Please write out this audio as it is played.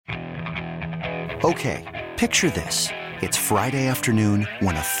Okay, picture this. It's Friday afternoon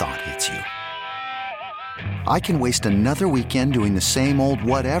when a thought hits you. I can waste another weekend doing the same old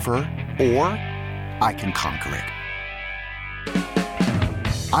whatever, or I can conquer it.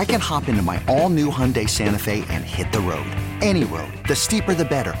 I can hop into my all-new Hyundai Santa Fe and hit the road. Any road. The steeper, the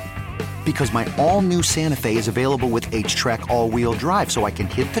better. Because my all-new Santa Fe is available with H-Track all-wheel drive, so I can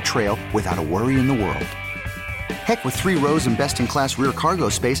hit the trail without a worry in the world. Heck, with 3 rows and best-in-class rear cargo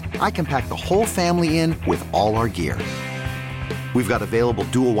space, I can pack the whole family in with all our gear. We've got available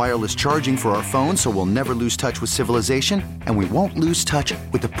dual wireless charging for our phones, so we'll never lose touch with civilization, and we won't lose touch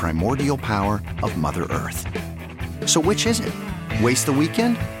with the primordial power of Mother Earth. So which is it? Waste the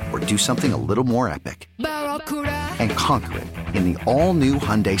weekend or do something a little more epic? And conquer it in the all-new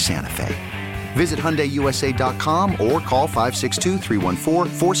Hyundai Santa Fe. Visit HyundaiUSA.com or call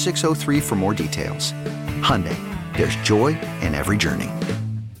 562-314-4603 for more details. Hyundai, there's joy in every journey.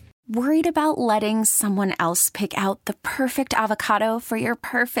 Worried about letting someone else pick out the perfect avocado for your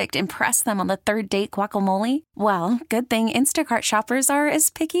perfect impress them on the third date guacamole? Well, good thing Instacart shoppers are as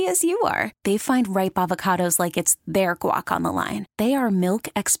picky as you are. They find ripe avocados like it's their guac on the line. They are milk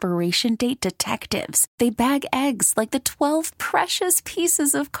expiration date detectives. They bag eggs like the 12 precious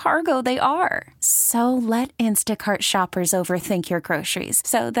pieces of cargo they are. So let Instacart shoppers overthink your groceries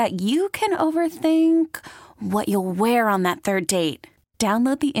so that you can overthink what you'll wear on that third date.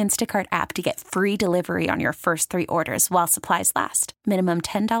 Download the Instacart app to get free delivery on your first 3 orders while supplies last. Minimum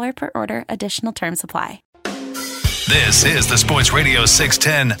 $10 per order. Additional terms apply. This is the Sports Radio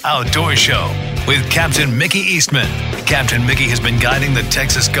 610 Outdoor Show with Captain Mickey Eastman. Captain Mickey has been guiding the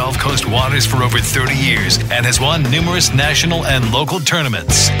Texas Gulf Coast waters for over 30 years and has won numerous national and local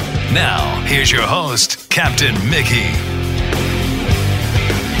tournaments. Now, here's your host, Captain Mickey.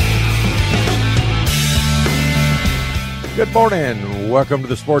 Good morning. Welcome to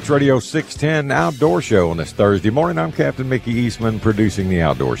the Sports Radio 610 Outdoor Show on this Thursday morning. I'm Captain Mickey Eastman, producing the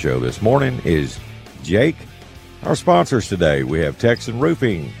Outdoor Show. This morning is Jake. Our sponsors today, we have Texan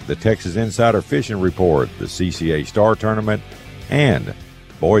Roofing, the Texas Insider Fishing Report, the CCA Star Tournament, and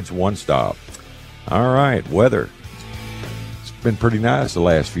Boyd's One Stop. All right, weather. It's been pretty nice the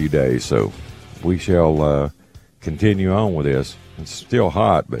last few days, so we shall continue on with this. It's still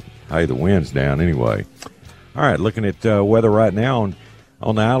hot, but hey, the wind's down anyway. All right, looking at weather right now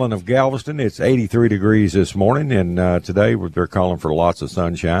on the island of Galveston, it's 83 degrees this morning, and today they're calling for lots of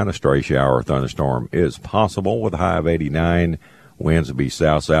sunshine. A stray shower or thunderstorm is possible with a high of 89. Winds will be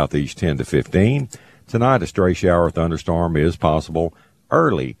south-southeast 10 to 15. Tonight, a stray shower or thunderstorm is possible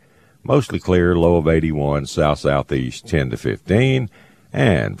early. Mostly clear, low of 81, south-southeast 10 to 15.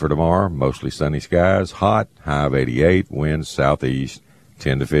 And for tomorrow, mostly sunny skies, hot, high of 88, winds southeast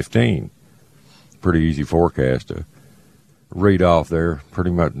 10 to 15. Pretty easy forecast to read off there. Pretty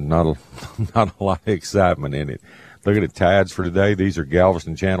much not a lot of excitement in it. Looking at tides for today. These are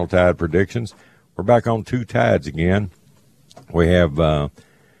Galveston Channel tide predictions. We're back on 2 tides again. We have a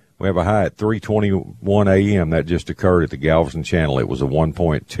high at 3:21 a.m. that just occurred at the Galveston Channel. It was a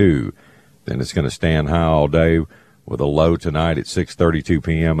 1.2. Then it's going to stand high all day with a low tonight at 6:32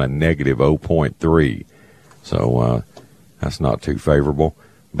 p.m. a negative 0.3. So that's not too favorable,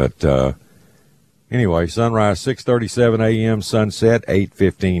 but. Anyway, sunrise 6:37 a.m., sunset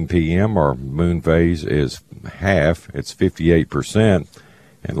 8:15 p.m. Our moon phase is half. It's 58%.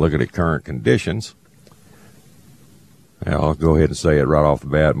 And looking at current conditions, I'll go ahead and say it right off the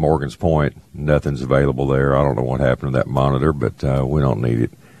bat. Morgan's Point, nothing's available there. I don't know what happened to that monitor, but we don't need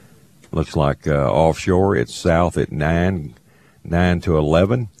it. Looks like offshore, it's south at 9 to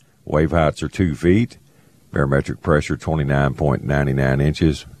 11. Wave heights are 2 feet. Barometric pressure 29.99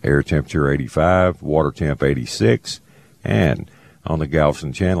 inches, air temperature 85, water temp 86, and on the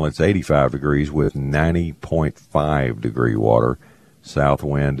Galveston Channel it's 85 degrees with 90.5 degree water, south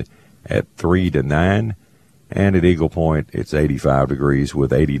wind at 3 to 9, and at Eagle Point it's 85 degrees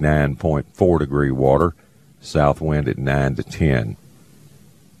with 89.4 degree water, south wind at 9 to 10.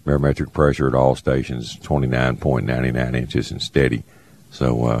 Barometric pressure at all stations 29.99 inches and steady.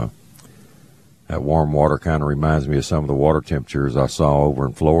 So, that warm water kind of reminds me of some of the water temperatures I saw over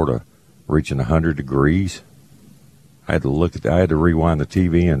in Florida, reaching 100 degrees. I had to rewind the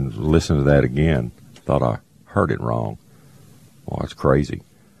TV and listen to that again. Thought I heard it wrong. Well, it's crazy.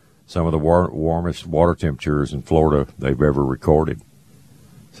 Some of the warmest water temperatures in Florida they've ever recorded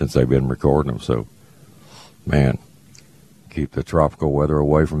since they've been recording them. So, man, keep the tropical weather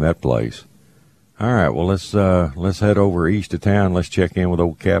away from that place. All right, well, let's head over east of town. Let's check in with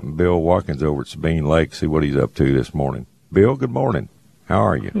old Captain Bill Watkins over at Sabine Lake, see what he's up to this morning. Bill, good morning. How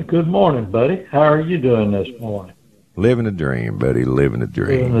are you? Good morning, buddy. How are you doing this morning? Living a dream, buddy, living a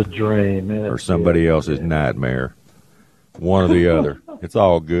dream. Living a dream. Or somebody else's nightmare. One or the other. It's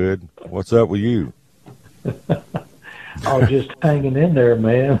all good. What's up with you? Oh, just hanging in there,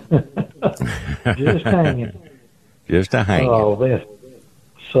 man. Just hanging. Just a hanging. Oh, man.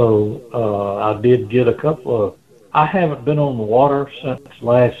 So I did get a couple of... I haven't been on the water since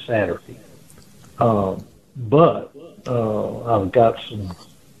last Saturday. But I've got some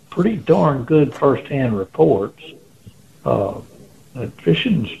pretty darn good first-hand reports.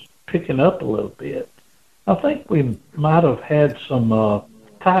 Fishing's picking up a little bit. I think we might have had some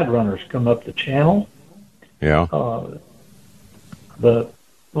tide runners come up the channel. Yeah. But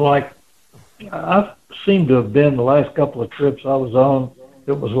like I seem to have been the last couple of trips I was on,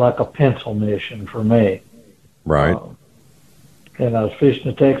 it was like a pencil mission for me. Right. And I was fishing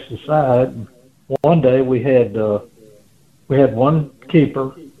the Texas side. And one day we had one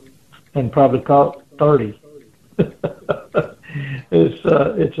keeper and probably caught 30.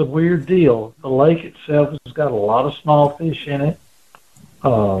 It's a weird deal. The lake itself has got a lot of small fish in it.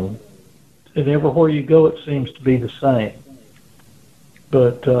 And everywhere you go, it seems to be the same.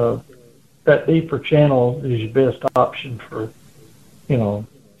 But that deeper channel is your best option for,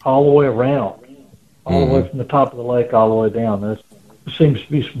 all the way around, all the way from the top of the lake all the way down. There seems to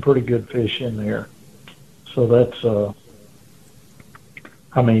be some pretty good fish in there. So that's, you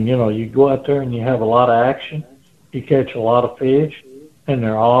go out there and you have a lot of action. You catch a lot of fish, and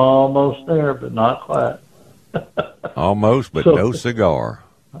they're almost there, but not quite. Almost, but no cigar.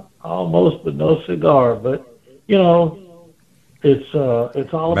 Almost, but no cigar. But it's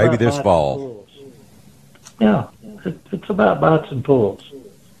all about maybe this fall. Yeah, it's about bites and pulls.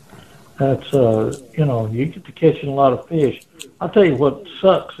 That's you get to catching a lot of fish. I'll tell you what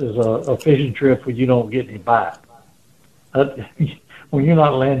sucks is a fishing trip when you don't get any bite. When you're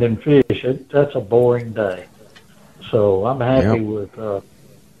not landing fish, that's a boring day. So I'm happy with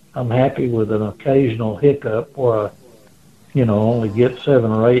an occasional hiccup where I, only get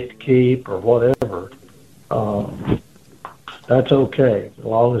 7 or 8 to keep or whatever. That's okay. As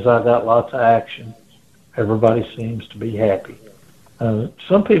long as I got lots of action, everybody seems to be happy.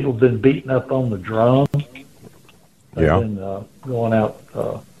 Some people have been beating up on the drum. They've been going out.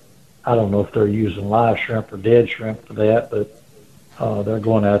 I don't know if they're using live shrimp or dead shrimp for that, but they're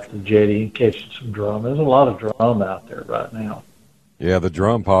going out to the jetty and catching some drum. There's a lot of drum out there right now. Yeah, the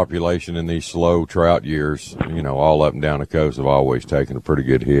drum population in these slow trout years, all up and down the coast have always taken a pretty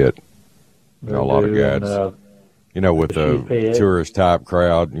good hit. A lot of guys. With the tourist-type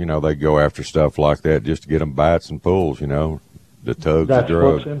crowd, they go after stuff like that just to get them bites and pulls, the tugs, the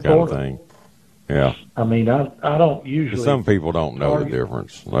drug kind of thing. Yeah. I don't usually... Some people don't know the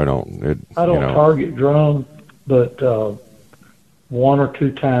difference. They don't... I don't target drum, but 1 or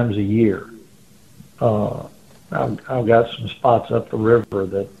 2 times a year. I've got some spots up the river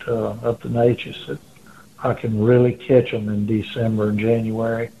that, up the Natchez, that I can really catch them in December and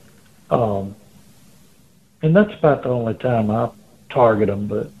January. And that's about the only time I target them.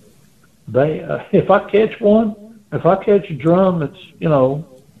 But if I catch a drum that's,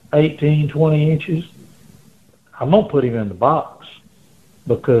 18, 20 inches, I'm going to put him in the box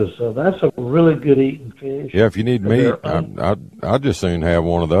because that's a really good eating fish. Yeah, if you need meat, I'd just soon have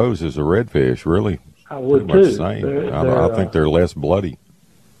one of those as a redfish, really. I would pretty too. Much the same. I think they're less bloody.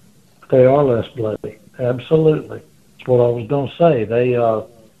 They are less bloody. Absolutely. That's what I was going to say.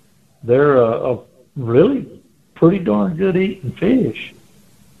 They're a really pretty darn good eating fish.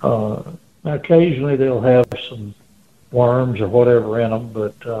 Occasionally they'll have some worms or whatever in them,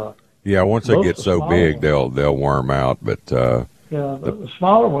 but once they get so big, they'll worm out. But the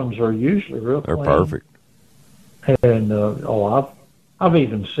smaller ones are usually real they're clean. Perfect. And I've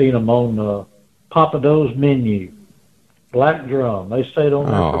even seen them on Papado's menu. Black drum. They stayed on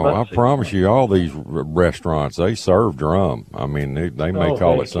there for about 6 I promise you, all these restaurants, they serve drum. I mean, they may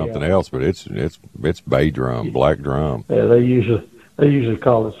call it something else, but it's bay drum, black drum. Yeah, they usually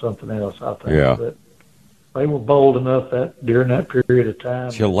call it something else, I think. Yeah. But they were bold enough that during that period of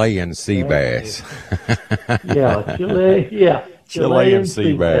time. Chilean sea bass. Chilean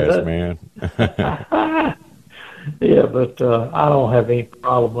sea bass, man. Yeah, but I don't have any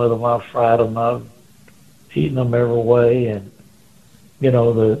problem with them. I've fried them. I've eaten them every way, and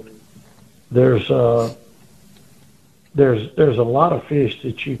there's a lot of fish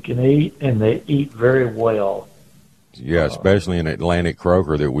that you can eat, and they eat very well. Yeah, especially in Atlantic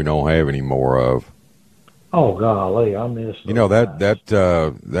croaker that we don't have any more of. Oh golly, I miss.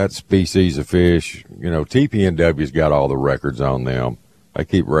 That species of fish. TPNW's got all the records on them. They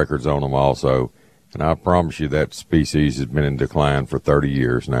keep records on them also. And I promise you that species has been in decline for 30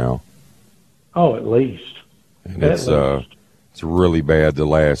 years now. Oh, at least. And it's really bad the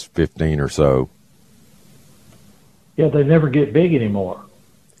last 15 or so. Yeah, they never get big anymore.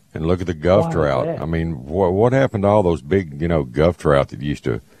 And look at the guff trout. I mean, what happened to all those big, guff trout that used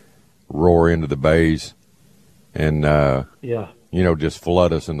to roar into the bays and, just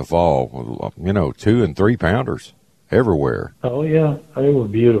flood us in the fall? 2 and 3 pounders everywhere. Oh, yeah. They were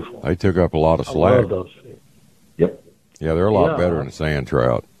beautiful. They took up a lot of slack. I love those fish. Yep. Yeah, they're a lot better than the sand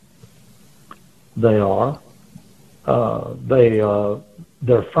trout. They are.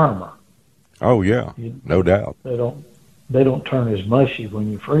 They're firmer. Oh, yeah. No doubt. They don't turn as mushy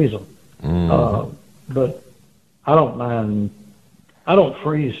when you freeze them. Mm. But I don't mind. I don't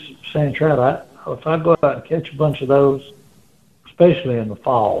freeze sand trout. If I go out and catch a bunch of those, especially in the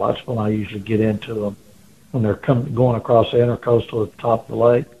fall, that's when I usually get into them. When they're going across the intercoastal at the top of the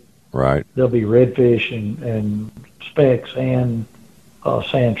lake, right? There'll be redfish and specks and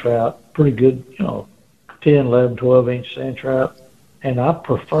sand trout. Pretty good, 10, 11, 12-inch sand trout, and I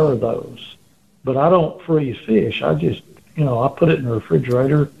prefer those. But I don't freeze fish. I just I put it in the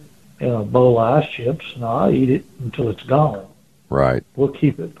refrigerator in a bowl of ice chips, and I eat it until it's gone. Right. We'll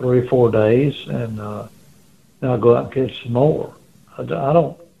keep it 3 or 4 days, and then I'll go out and catch some more.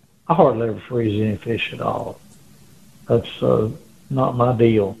 I hardly ever freeze any fish at all. That's not my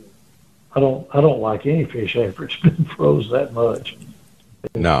deal. I don't like any fish after it's been froze that much.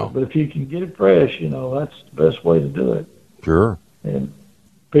 No. But if you can get it fresh, that's the best way to do it. Sure. And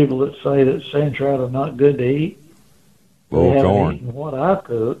people that say that sand trout are not good to eat, they haven't eaten what I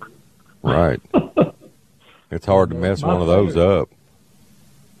cook. Right. It's hard to mess one of those up.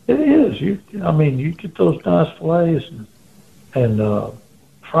 It is. You get those nice fillets and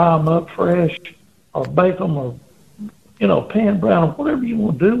fry them up fresh, or bake them, or pan brown them, whatever you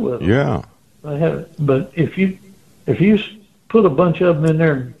want to do with them. Yeah. But if you put a bunch of them in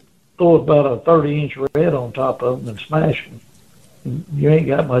there and throw about a 30-inch red on top of them and smash them, you ain't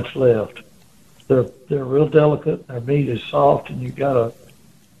got much left. They're real delicate. Their meat is soft, and you gotta.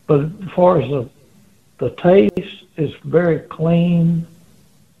 But as far as the taste is very clean.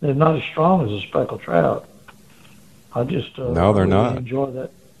 They're not as strong as a speckled trout. I just no, they're really not. Enjoy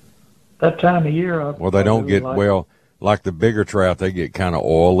that time of year. They don't get like the bigger trout. They get kind of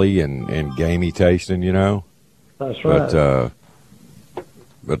oily and gamey tasting, That's right.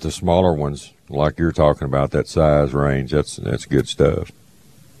 But the smaller ones, like you're talking about, that size range, that's good stuff.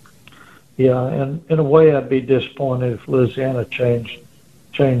 Yeah, and in a way, I'd be disappointed if Louisiana changed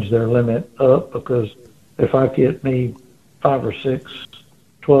their limit up, because if I get me 5 or 6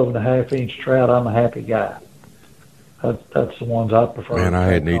 12.5-inch trout, I'm a happy guy. That's the ones I prefer. Man, I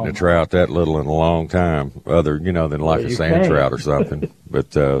hadn't eaten a trout that little in a long time, other than like a sand trout or something. But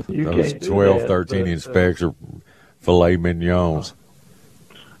those 12, 13-inch specks are filet mignons.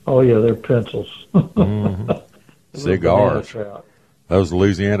 Oh yeah, they're pencils. Mm-hmm. Cigars. Those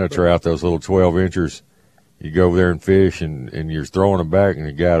Louisiana trout, those little 12-inchers, you go over there and fish, and you're throwing them back, and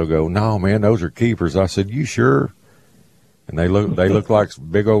the guy will go, "No, man, those are keepers." I said, "You sure?" And they look like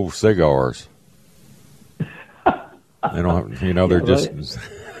big old cigars. They don't, they're just.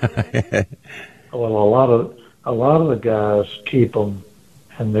 Well, a lot of the guys keep them,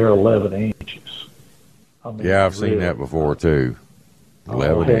 and they're 11 inches. Yeah, I've seen that before too.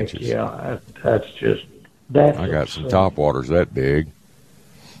 11 inches. Yeah, that's I got some top waters that big.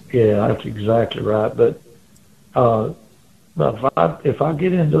 Yeah, that's exactly right. But if I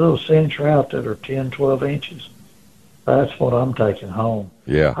get into those sand trout that are 10, 12 inches, that's what I'm taking home.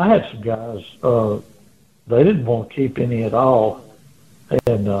 Yeah. I had some guys, they didn't want to keep any at all.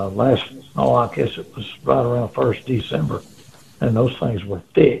 And I guess it was right around 1st December, and those things were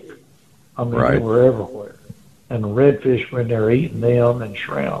thick. I mean, right. They were everywhere. And the redfish were in there eating them and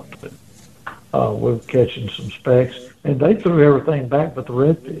shrimp. And, we were catching some specks, and they threw everything back but the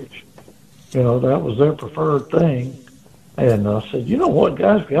redfish. That was their preferred thing. And I said, "You know what,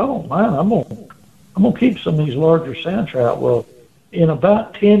 guys, if y'all don't mind, I'm gonna keep some of these larger sand trout." Well, in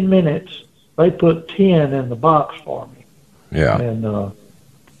about 10 minutes, they put 10 in the box for me. Yeah. And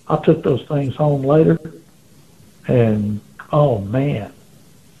I took those things home later, and oh man,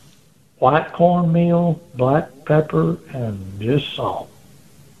 white cornmeal, black pepper, and just salt.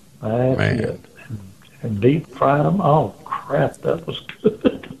 That's it. And deep fried them. Oh crap, that was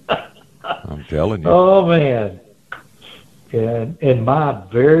good. I'm telling you. Oh man. And my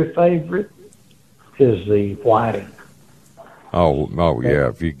very favorite is the whiting. Oh yeah.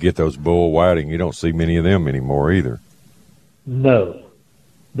 If you get those bull whiting, you don't see many of them anymore either. No,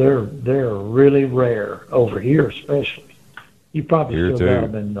 they're really rare over here, especially. You probably here still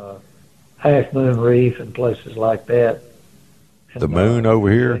got them in Half Moon Reef and places like that. The moon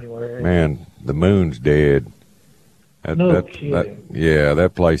over here, January. Man, the moon's dead.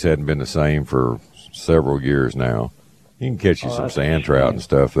 That place hadn't been the same for several years now. You can catch you some sand trout and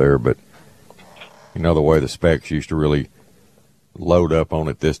stuff there, but the way the specs used to really load up on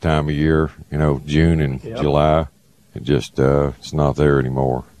it this time of year, June and July, it just it's not there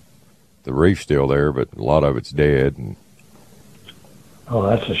anymore. The reef's still there, but a lot of it's dead. And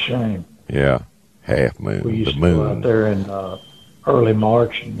that's a shame. Yeah, half moon. We used to go out there in early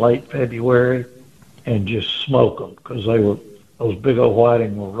March and late February and just smoke them because those big old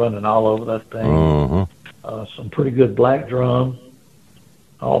whiting were running all over that thing. Some pretty good black drum.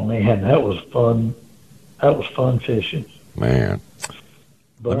 Oh man, that was fun. That was fun fishing. Man.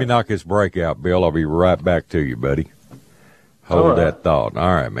 Let me knock this break out, Bill. I'll be right back to you, buddy. Hold that thought.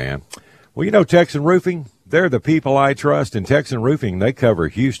 All right, man. Well, Texan Roofing, they're the people I trust. In Texan Roofing, they cover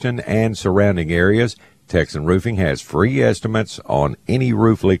Houston and surrounding areas. Texan Roofing has free estimates on any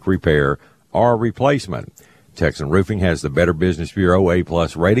roof leak repair or replacement. Texan Roofing has the Better Business Bureau A+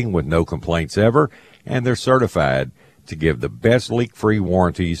 rating with no complaints ever, and they're certified to give the best leak-free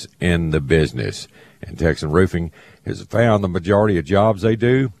warranties in the business. And Texan Roofing has found the majority of jobs they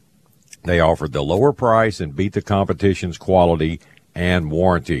do, they offer the lower price and beat the competition's quality and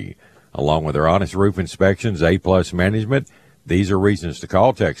warranty. Along with their honest roof inspections, A+ management, these are reasons to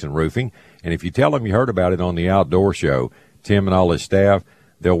call Texan Roofing. And if you tell them you heard about it on the Outdoor Show, Tim and all his staff,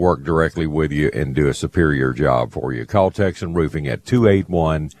 they'll work directly with you and do a superior job for you. Call Texan Roofing at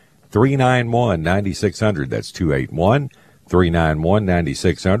 281-391-9600. That's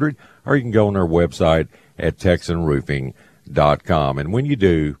 281-391-9600. Or you can go on their website at TexanRoofing.com. And when you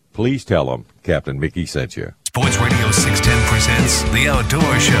do, please tell them Captain Mickey sent you. Sports Radio 610 presents The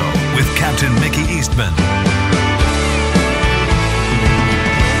Outdoor Show with Captain Mickey Eastman.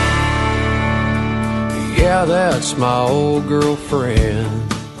 Yeah, that's my old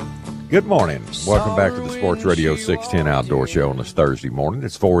girlfriend. Good morning. Welcome back to the Sports Radio 610 Outdoor Show on this Thursday morning.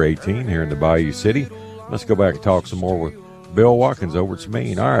 It's 4:18 here in the Bayou City. Let's go back and talk some more with Bill Watkins over at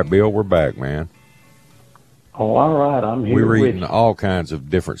Smeen. All right, Bill, we're back, man. Oh, all right. I'm here. We were eating all kinds of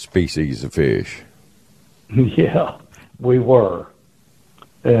different species of fish. Yeah, we were.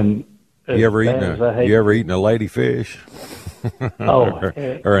 And you ever eaten a ladyfish? Oh,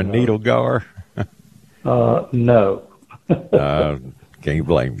 or a needle gar? No. Can't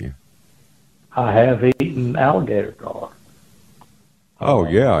blame you. I have eaten alligator gar. Oh,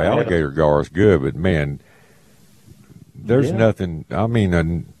 yeah, alligator gar is good, but, man, there's nothing. I mean,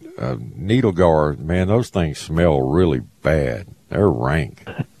 a needle gar, man, those things smell really bad. They're rank.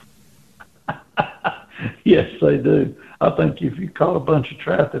 Yes, they do. I think if you caught a bunch of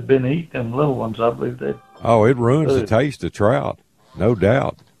trout that had been eating them little ones, I believe they'd. Oh, it ruins the taste of trout, no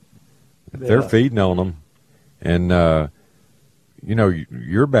doubt. They're feeding on them. And,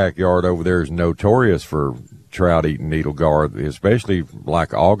 your backyard over there is notorious for trout eating needle gar, especially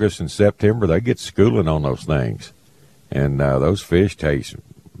like August and September. They get schooling on those things. And those fish taste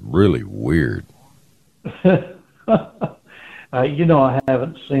really weird. I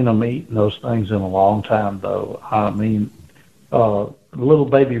haven't seen them eating those things in a long time, though. I mean, little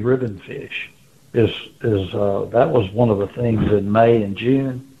baby ribbon fish is that was one of the things in May and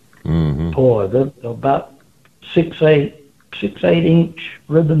June. Mm-hmm. Boy, they're about 6-8 inch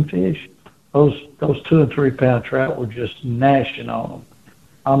ribbon fish. Those 2 and 3 pound trout were just gnashing on them.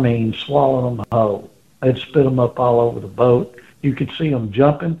 I mean, swallowing them whole. They'd spit them up all over the boat. You could see them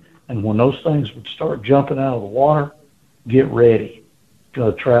jumping, and when those things would start jumping out of the water, get ready.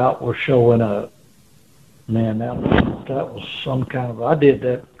 The trout were showing up. Man, that was some kind of. I did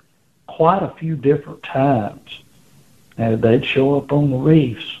that quite a few different times, and they'd show up on the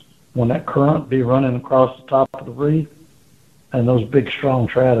reefs when that current be running across the top of the reef, and those big strong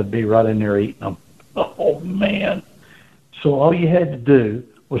trout would be right in there eating them. Oh man! So all you had to do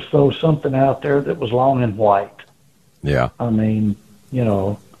was throw something out there that was long and white. Yeah. I mean,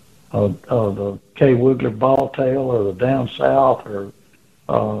 the K. Wiggler balltail or the down south or,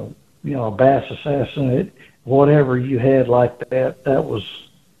 a bass assassin, whatever you had like that, that was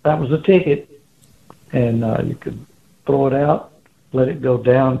a ticket. And you could throw it out, let it go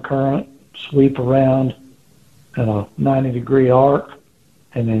down current, sweep around in a 90-degree arc,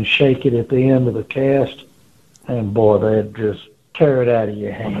 and then shake it at the end of the cast. And, boy, they'd just tear it out of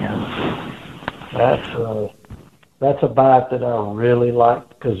your hand. That's a bite that I really like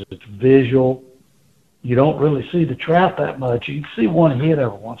because it's visual. You don't really see the trout that much. You see one hit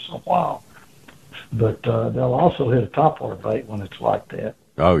every once in a while. But they'll also hit a topwater bait when it's like that.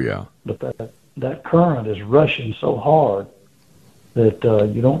 Oh, yeah. But that current is rushing so hard that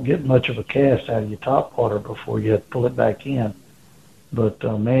you don't get much of a cast out of your topwater before you have to pull it back in. But,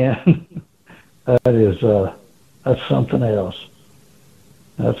 man, That's something else.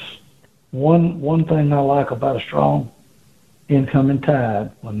 That's one thing I like about a strong incoming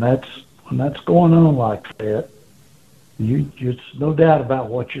tide. When that's going on like that, it's no doubt about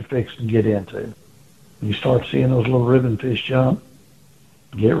what you're fixing to get into. You start seeing those little ribbon fish jump,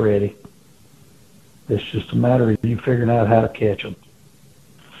 get ready. It's just a matter of you figuring out how to catch them.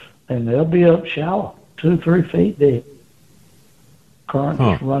 And they'll be up shallow, 2-3 feet deep. Current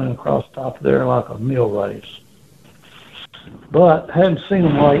just running across the top of there like a mill race. But haven't seen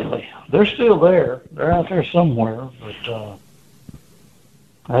them lately. They're still there. They're out there somewhere, but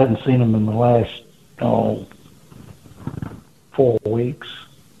I hadn't seen them in the last 4 weeks.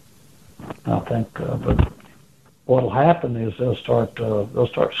 I think, but what'll happen is they'll start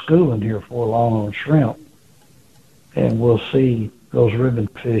schooling here before long on shrimp, and we'll see those ribbon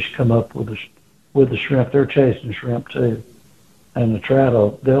fish come up with the shrimp. They're chasing shrimp too, and the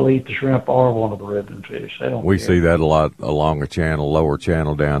trout they'll eat the shrimp or one of the ribbon fish. They don't. We care. see that a lot along the channel, lower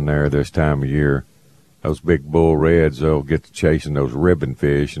channel down there this time of year. Those big bull reds, they'll get to chasing those ribbon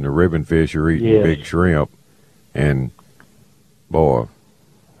fish, and the ribbon fish are eating big shrimp. And boy,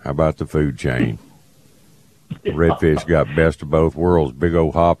 how about the food chain? The redfish got best of both worlds, big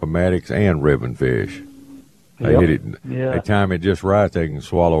old hop-o-matics and ribbon fish. They hit it. Yeah. They time it just right. They can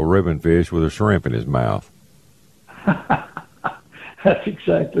swallow a ribbon fish with a shrimp in his mouth. That's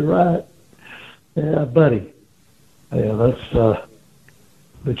exactly right. Yeah, buddy. Yeah, that's.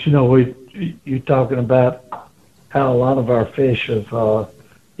 But you talking about how a lot of our fish have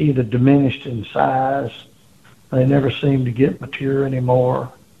either diminished in size, they never seem to get mature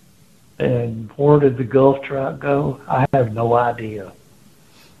anymore. And where did the Gulf trout go? I have no idea.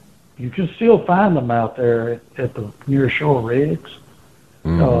 You can still find them out there at the near shore rigs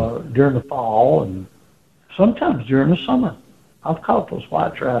during the fall and sometimes during the summer. I've caught those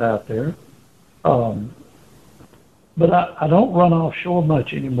white trout out there. But I don't run offshore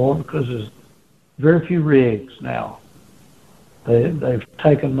much anymore because there's very few rigs now. They've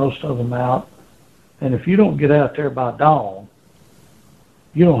taken most of them out. And if you don't get out there by dawn,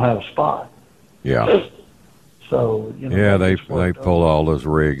 you don't have a spot. Yeah. So, yeah, they pull all those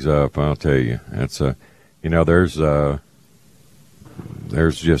rigs up, I'll tell you. It's there's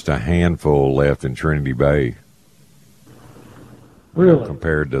just a handful left in Trinity Bay. Really?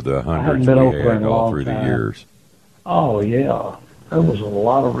 Compared to the hundreds we had all through the years. Oh, yeah. There was a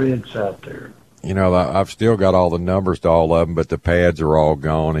lot of rigs out there. I've still got all the numbers to all of them, but the pads are all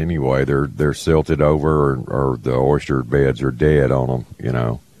gone anyway. They're silted over, or the oyster beds are dead on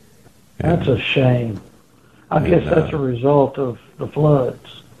them. That's a shame. I guess that's a result of the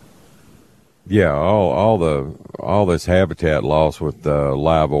floods. Yeah, all this habitat loss with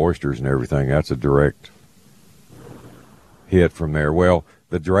live oysters and everything. That's a direct hit from there. Well,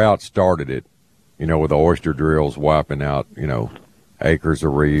 the drought started it, with the oyster drills wiping out, acres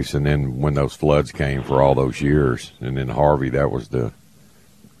of reefs, and then when those floods came for all those years, and then Harvey, that was the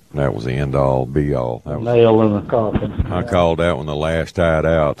end all be all. That was nail in the coffin. I called that one the last tide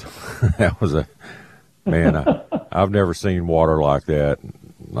out. That was I've never seen water like that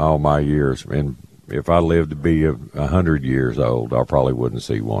in all my years, and if I lived to be 100 years old, I probably wouldn't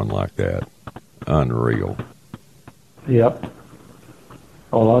see one like that. Unreal. Yep.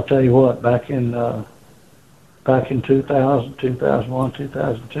 Well, I'll tell you what, back in 2000, 2001,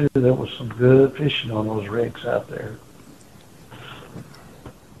 2002, there was some good fishing on those rigs out there.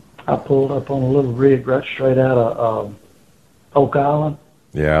 I pulled up on a little rig right straight out of Oak Island.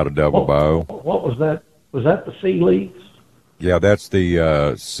 Yeah, out of Double Bow. What was that? Was that the Sea Leads? Yeah, that's the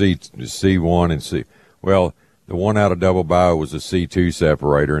C1 and C. Well, the one out of Double Bow was the C2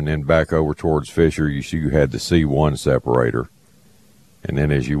 separator, and then back over towards Fisher, you had the C1 separator. And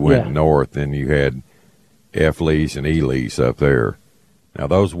then as you went north, then you had F-lease and E-lease up there. Now,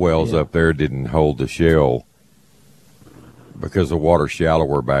 those wells up there didn't hold the shell because the water's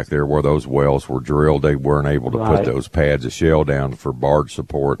shallower back there where those wells were drilled. They weren't able to put those pads of shell down for barge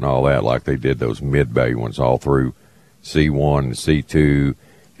support and all that like they did those mid-bay ones all through C1 and C2,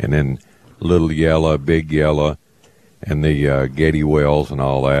 and then Little Yellow, Big Yellow, and the Getty wells and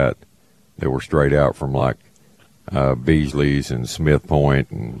all that. They were straight out from like Beasley's and Smith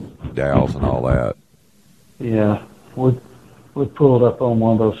Point and Dow's and all that. Yeah, we pulled up on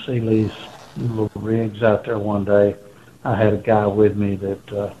one of those Sea Leads little rigs out there one day. I had a guy with me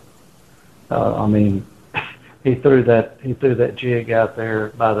that, he threw that jig out there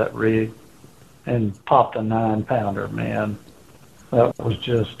by that rig and popped a 9-pounder, man. That was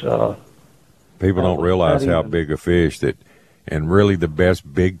just. People don't realize how big a fish that, and really the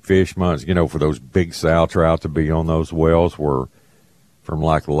best big fish months, for those big sow trout to be on those wells were from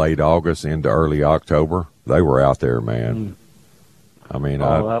like late August into early October. they were out there, man. I mean,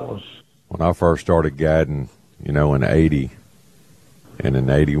 when I first started guiding, in 80 and in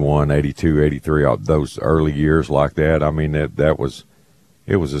 81, 82, 83, those early years like that, I mean, it was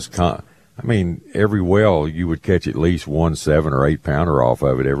every well you would catch at least 1 7 or 8 pounder off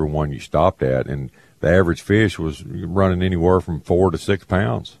of it, every one you stopped at. And the average fish was running anywhere from 4 to 6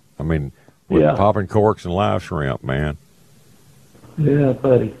 pounds. I mean, with popping corks and live shrimp, man. Yeah,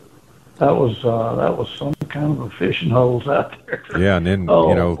 buddy. That was some kind of a fishing holes out there. Yeah, and then,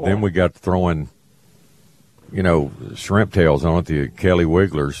 then we got throwing, shrimp tails on it, the Kelly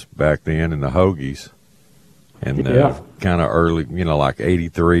Wigglers back then and the Hoagies. And kind of early, like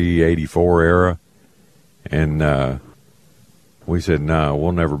 83, 84 era. And we said, no,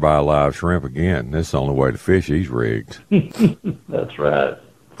 we'll never buy a live shrimp again. This is the only way to fish these rigs. That's right.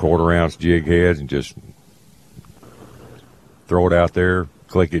 1/4-ounce jig heads and just throw it out there,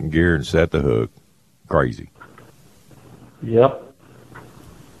 click it in gear, and set the hook. Crazy. Yep.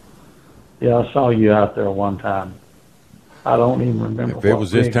 Yeah, I saw you out there one time. I don't even remember. If it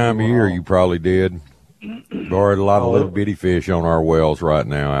was this time of year, you probably did. There are a lot of little bitty fish on our wells right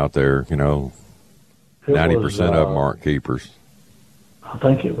now out there, 90% of them aren't keepers. I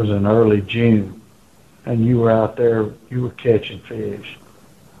think it was in early June, and you were out there, you were catching fish.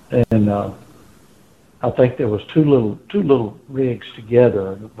 And I think there was two little rigs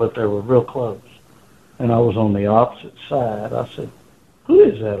together, but they were real close. And I was on the opposite side. I said, who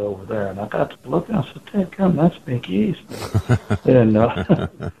is that over there? And I got to look, and I said, that's Mickey Eastman.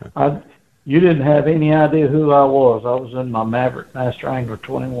 And you didn't have any idea who I was. I was in my Maverick Master Angler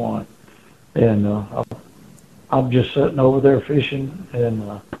 21. And I'm just sitting over there fishing,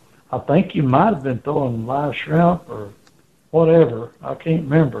 and I think you might have been throwing live shrimp or whatever. I can't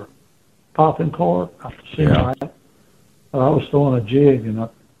remember. Popping cork, I see right. I was throwing a jig, and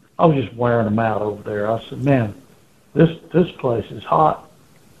I was just wearing them out over there. I said, man, this place is hot.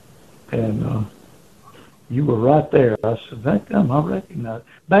 And you were right there. I said, I recognize.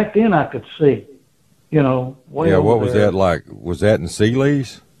 Back then I could see, way what was there. that like? Was that in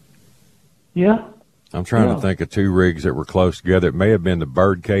Sealy's? Yeah. I'm trying to think of 2 rigs that were close together. It may have been the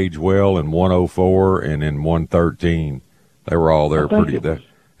Birdcage Well in 104 and in 113. They were all there pretty. That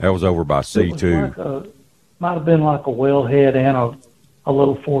was over by C2. Might have been like a wellhead and a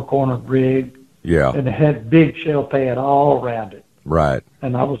little 4-cornered rig. Yeah. And it had big shell pad all around it. Right.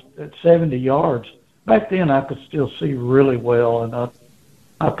 And I was at 70 yards. Back then I could still see really well, and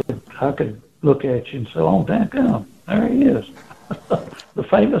I could look at you and say, oh, damn, there he is. The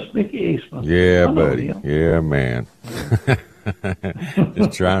famous Mickey Eastman. Yeah, buddy. Yeah, man.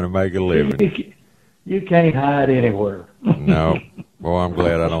 Just trying to make a living. You can't hide anywhere. No. Well, I'm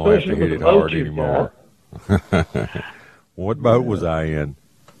glad I don't have to hit it hard anymore. What boat was I in?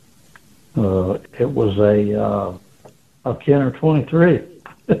 It was a Kenner 23.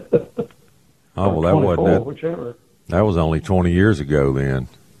 Oh, well, that wasn't that. Whichever. That was only 20 years ago then.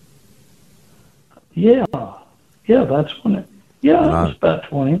 Yeah, that's when it. Yeah, it was about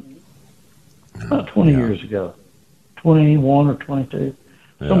 20. About 20 years ago. 21 or 22,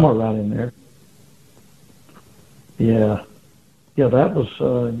 somewhere right in there. Yeah, that was.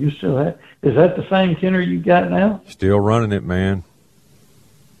 You still have? Is that the same Kenner you got now? Still running it, man.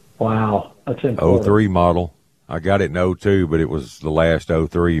 Wow, that's important. 03 model. I got it in 02, but it was the last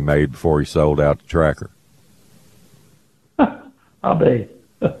 03 he made before he sold out the tracker. I'll be.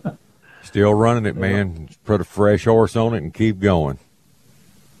 Still running it, man. Put a fresh horse on it and keep going.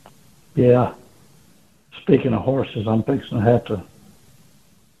 Yeah. Speaking of horses, I'm fixing to have to.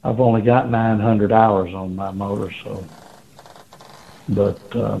 I've only got 900 hours on my motor, so. But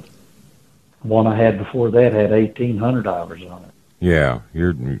one I had before that had 1,800 hours on it. Yeah,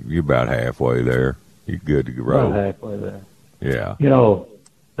 you're about halfway there. You're good to go. About halfway there. Yeah.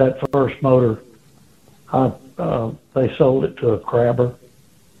 That first motor, they sold it to a crabber,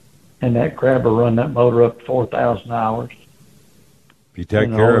 and that crabber run that motor up to 4,000 hours. If you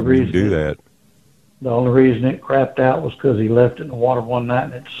take care of it, you can do that. The only reason it crapped out was because he left it in the water one night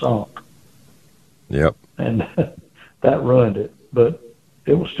and it sunk. Yep. And that ruined it, but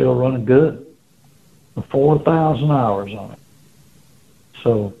it was still running good. 4,000 hours on it.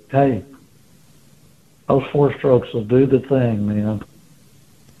 So, hey, those 4-strokes will do the thing, man.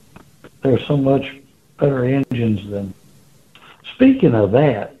 There's so much better engines than. Speaking of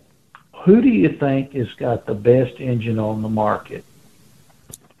that, who do you think has got the best engine on the market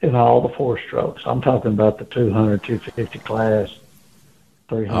in all the 4-strokes? I'm talking about the 200, 250 class.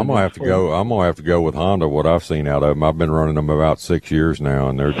 I'm gonna have to go with Honda. What I've seen out of them, I've been running them about 6 years now,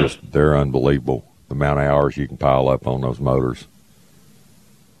 and they're unbelievable. The amount of hours you can pile up on those motors.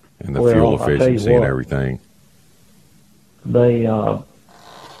 and the fuel I'll tell you efficiency and what, everything.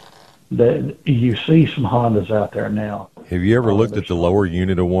 You see some Hondas out there now. Have you ever looked at the lower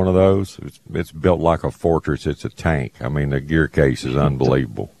unit of one of those? It's built like a fortress. It's a tank. I mean, the gear case is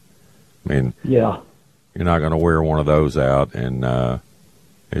unbelievable. I mean, yeah, you're not going to wear one of those out, and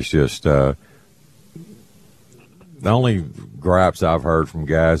it's just the only gripes I've heard from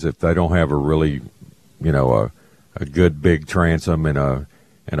guys, if they don't have a really, a good big transom and a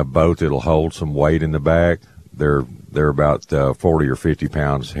boat that'll hold some weight in the back, they're about 40 or 50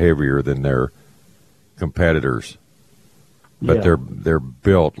 pounds heavier than their competitors. But yeah. they're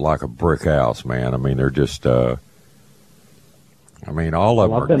built like a brick house, man. I mean, they're just all of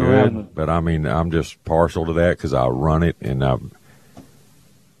them are good, but I'm just partial to that because I run it, and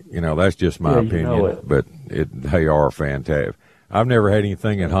that's just my opinion. But they are fantastic. I've never had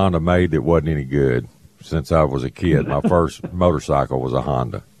anything that Honda made that wasn't any good since I was a kid. My first motorcycle was a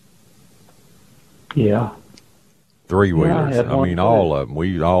Honda. Yeah. 3-wheelers. Yeah, all of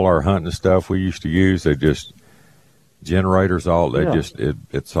them. All our hunting stuff we used to use, they just generators.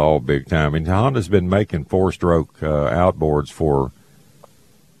 It's all big time. And Honda's been making 4-stroke outboards for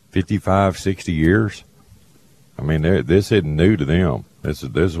 55, 60 years. I mean, this isn't new to them. This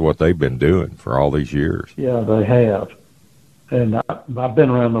is what they've been doing for all these years. Yeah, they have. And I've been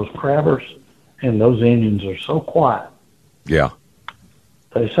around those crabbers, and those engines are so quiet. Yeah.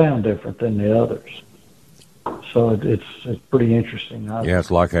 They sound different than the others. So it's pretty interesting. Yeah, it's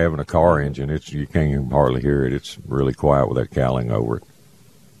like having a car engine. You can't even hardly hear it. It's really quiet with that cowling over it.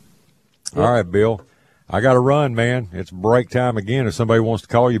 Yep. All right, Bill. I got to run, man. It's break time again. If somebody wants to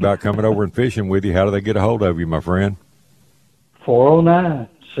call you about coming over and fishing with you, how do they get a hold of you, my friend?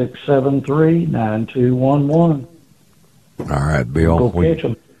 409-673-9211. All right, Bill. Go catch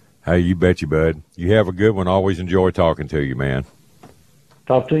them. Hey, you bet you, bud. You have a good one. Always enjoy talking to you, man.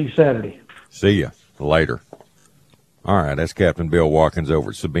 Talk to you Saturday. See ya later. All right, that's Captain Bill Watkins over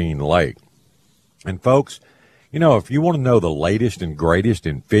at Sabine Lake. And, folks, if you want to know the latest and greatest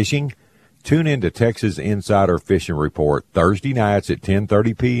in fishing, tune in to Texas Insider Fishing Report Thursday nights at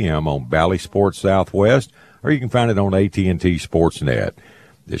 10:30 p.m. on Bally Sports Southwest, or you can find it on AT&T Sportsnet.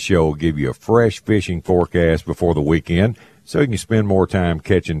 The show will give you a fresh fishing forecast before the weekend so you can spend more time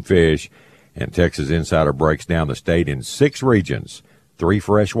catching fish. And Texas Insider breaks down the state in 6 regions, 3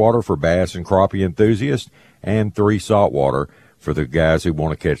 freshwater for bass and crappie enthusiasts, and 3 saltwater for the guys who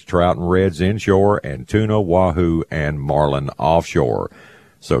want to catch trout and reds inshore and tuna, wahoo, and marlin offshore.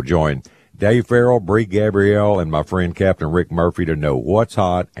 So join Dave Farrell, Bree Gabrielle, and my friend Captain Rick Murphy to know what's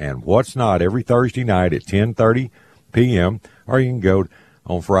hot and what's not every Thursday night at 10:30 p.m., or you can go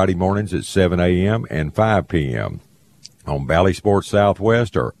on Friday mornings at 7 a.m. and 5 p.m. on Bally Sports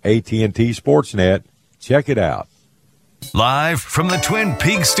Southwest or AT&T Sportsnet. Check it out. Live from the Twin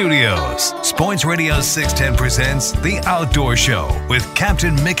Peaks Studios, Sports Radio 610 presents The Outdoor Show with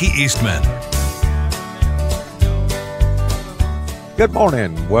Captain Mickey Eastman. Good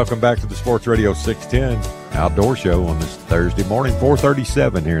morning. Welcome back to the Sports Radio 610 Outdoor Show on this Thursday morning,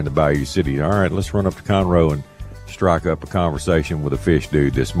 4:37 here in the Bayou City. All right, let's run up to Conroe and strike up a conversation with a fish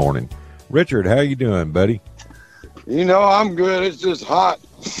dude this morning. Richard, how you doing, buddy? I'm good. It's just hot.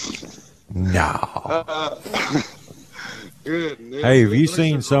 No. Good. Hey, have you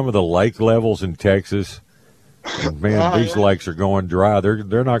seen some of the lake levels in Texas? Man, these lakes are going dry.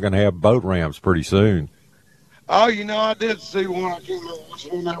 They're not going to have boat ramps pretty soon. Oh, I did see one. I can't remember which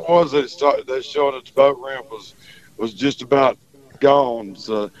one that was. That showed that the boat ramp was just about gone.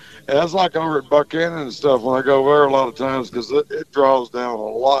 So and that's like over at Buchanan and stuff. When I go over there a lot of times, because it draws down a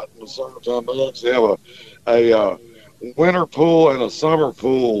lot in the summertime. They actually have a winter pool and a summer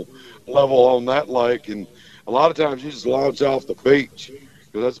pool level on that lake, and a lot of times you just launch off the beach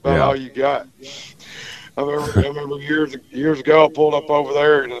because that's about all you got. I remember years ago I pulled up over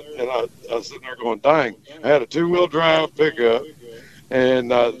there and I was sitting there going, dang, I had a 2-wheel drive pickup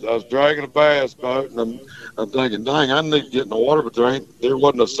and I was dragging a bass boat, and I'm thinking, dang, I need to get in the water, but there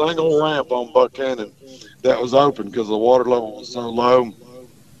wasn't a single ramp on Buchanan that was open because the water level was so low.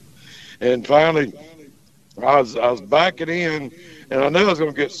 And finally I was backing in and I knew I was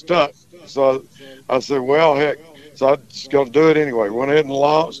going to get stuck. So I said, well, heck, so I'm just going to do it anyway. Went ahead and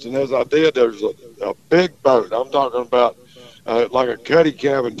launched, and as I did, there's a big boat. I'm talking about like a cuddy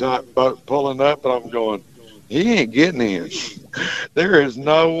cabin type boat pulling up, and I'm going, he ain't getting in. There is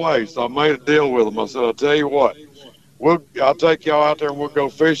no way. So I made a deal with him. I said, I'll tell you what, I'll take y'all out there and we'll go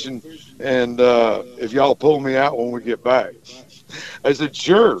fishing, and if y'all pull me out when we get back. They said,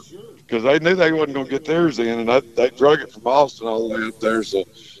 sure, because they knew they wasn't going to get theirs in, and they drug it from Austin all the way up there, so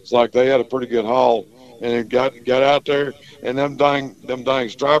it's like they had a pretty good haul and it got out there, and them dang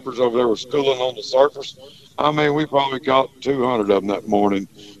stripers over there were schooling on the surface. I mean, we probably caught 200 of them that morning,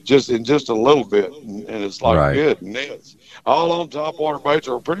 just a little bit, and it's like right. good nets, all on topwater baits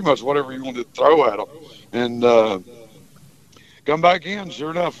or pretty much whatever you wanted to throw at them, and come back in.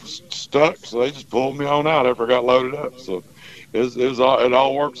 Sure enough, stuck. So they just pulled me on out after I got loaded up. So it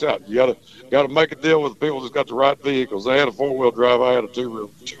all works out. You gotta make a deal with the people that's got the right vehicles. They had a 4-wheel drive, I had a two-wheel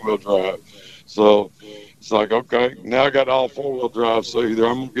drive. So it's like, okay, now I got all 4-wheel drive. So either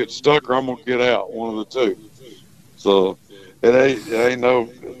I'm gonna get stuck or I'm gonna get out, one of the two. So it ain't no.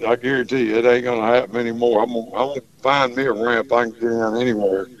 I guarantee you, it ain't gonna happen anymore. I'm gonna find me a ramp I can get in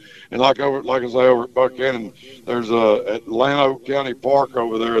anywhere. And like I say, over at Buchanan, there's at Llano County Park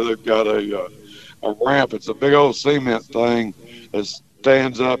over there. They've got a ramp. It's a big old cement thing that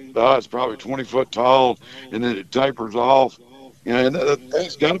stands up. It's probably 20 foot tall, and then it tapers off. And that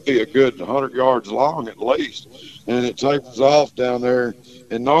thing's got to be a good 100 yards long at least. And it tapers off down there.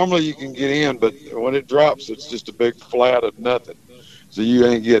 And normally you can get in, but when it drops, it's just a big flat of nothing. So you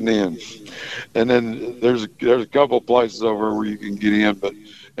ain't getting in. And then there's a couple of places over where you can get in, but.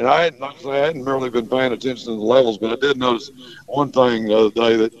 And I hadn't really been paying attention to the levels, but I did notice one thing the other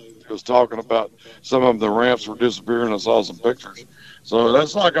day that was talking about some of the ramps were disappearing. I saw some pictures. So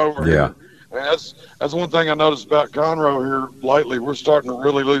that's like over here. I mean, that's one thing I noticed about Conroe here lately. We're starting to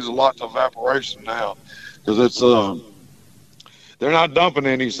really lose a lot to evaporation now because it's they're not dumping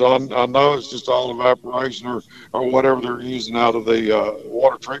any, so I know it's just all evaporation or whatever they're using out of the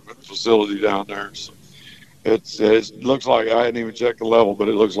water treatment facility down there. So it looks like, I hadn't even checked the level, but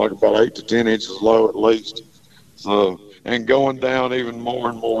it looks like about 8 to 10 inches low at least. So, and going down even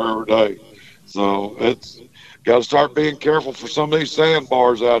more and more every day. So it's got to start being careful for some of these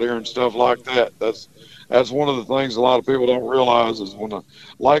sandbars out here and stuff like that. That's one of the things a lot of people don't realize is when the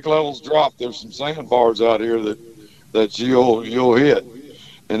lake levels drop, there's some sandbars out here that you'll hit.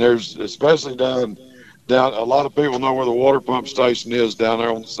 And there's, especially down, a lot of people know where the water pump station is down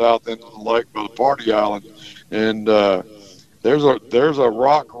there on the south end of the lake by the party island. And there's a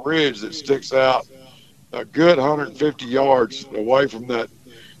rock ridge that sticks out a good 150 yards away from that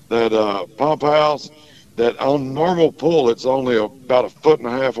pump house. That on normal pull, it's only about 1.5 foot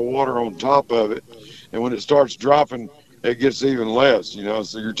of water on top of it, and when it starts dropping, it gets even less. You know,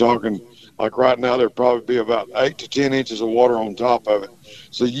 so you're talking like right now there'd probably be about 8 to 10 inches of water on top of it.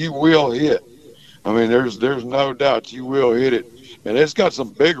 So you will hit. I mean, there's no doubt you will hit it. And it's got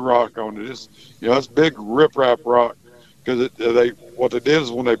some big rock on it. It's big riprap rock because what they did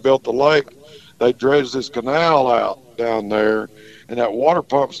is when they built the lake, they dredged this canal out down there, and that water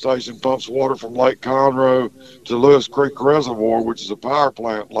pump station pumps water from Lake Conroe to Lewis Creek Reservoir, which is a power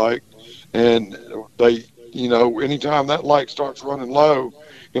plant lake. And they, anytime that lake starts running low,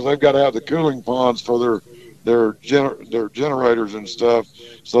 because they've got to have the cooling ponds for their generators and stuff.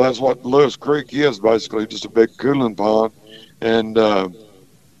 So that's what Lewis Creek is, basically, just a big cooling pond. And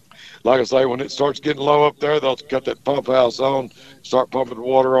like I say, when it starts getting low up there, they'll cut that pump house on, start pumping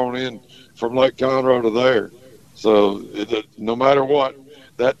water on in from Lake Conroe to there. So no matter what,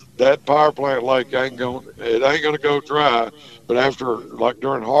 that power plant lake ain't going to go dry. But after, like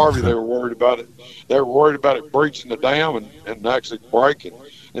during Harvey, they were worried about it. They were worried about it breaching the dam and actually breaking.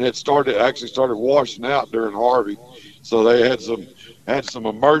 And it actually started washing out during Harvey. So they had some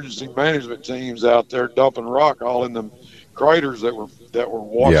emergency management teams out there dumping rock all in them craters that were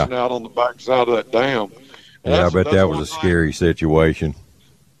washing out on the backside of that dam. And I bet that was a scary situation.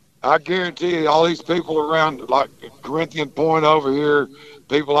 I guarantee you, all these people around, like Corinthian Point over here,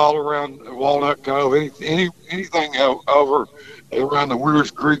 people all around Walnut Cove, anything over around the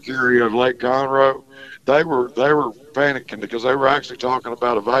Weir's Creek area of Lake Conroe, they were panicking because they were actually talking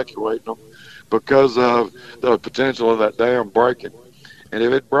about evacuating them because of the potential of that dam breaking. And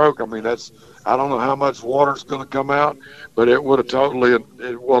if it broke, I mean, I don't know how much water's going to come out, but it would have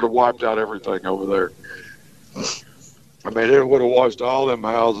wiped out everything over there. I mean, it would have washed all them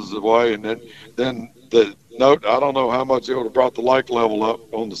houses away, and then I don't know how much it would have brought the lake level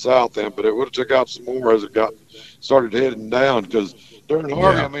up on the south end, but it would have took out some more as it started heading down. Because during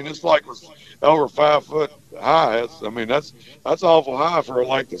Harvey, I mean, this lake was over 5 foot high. That's awful high for a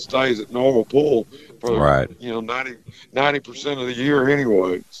lake that stays at normal pool for 90% of the year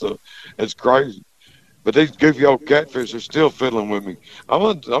anyway. So it's crazy. But these goofy old catfish are still fiddling with me.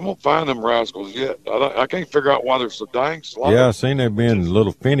 I'm gonna find them rascals yet. I can't figure out why they're so dang slow. Yeah, I seen they've been a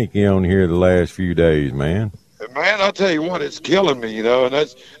little finicky on here the last few days, man. Man, I tell you what, it's killing me, and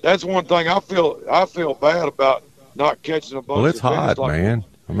that's one thing I feel bad about not catching a bunch. Well, it's of hot, man.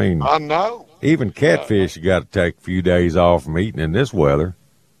 I mean, I know. Even catfish got to take a few days off from eating in this weather.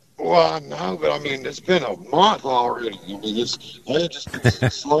 Well, Well, I know, but I mean, it's been a month already. I mean, they just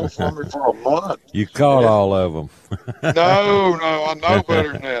been slow for me for a month. You caught all of them. No, I know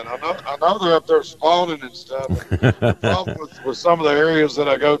better than that. I know they're up there spawning and stuff. The problem with some of the areas that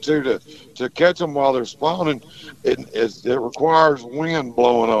I go to catch them while they're spawning, it requires wind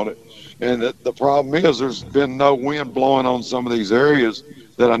blowing on it. And the problem is there's been no wind blowing on some of these areas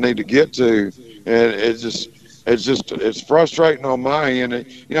that I need to get to, and it's frustrating on my end.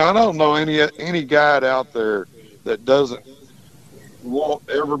 I don't know any guide out there that doesn't want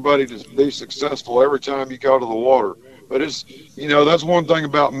everybody to be successful every time you go to the water. But it's, that's one thing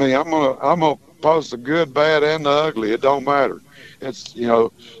about me. I'm gonna post the good, bad, and the ugly. It don't matter. It's,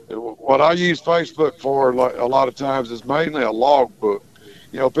 what I use Facebook for a lot of times is mainly a log book.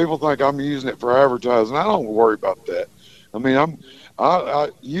 People think I'm using it for advertising. I don't worry about that. I mean, I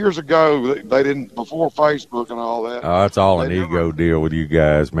years ago, they didn't, before Facebook and all that. Oh, it's all an ego deal with you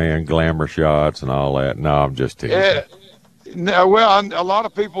guys, man. Glamour shots and all that. No, I'm just teasing. Yeah. No, well, a lot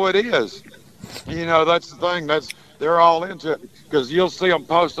of people it is. That's the thing. They're all into it because you'll see them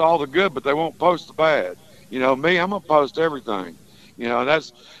post all the good, but they won't post the bad. Me, I'm gonna post everything. And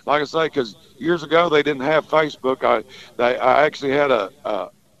that's like I say, because years ago they didn't have Facebook. I actually had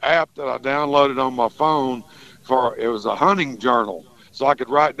a app that I downloaded on my phone it was a hunting journal, so I could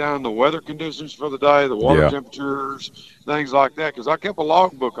write down the weather conditions for the day, the water temperatures, things like that. Because I kept a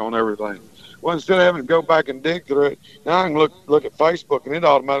logbook on everything. Well, instead of having to go back and dig through it, now I can look at Facebook and it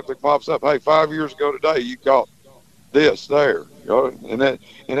automatically pops up. Hey, 5 years ago today, you caught this there, and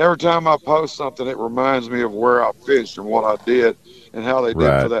every time I post something, it reminds me of where I fished and what I did and how they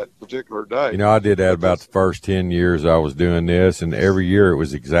did for that particular day. I did that about the first 10 years I was doing this, and every year it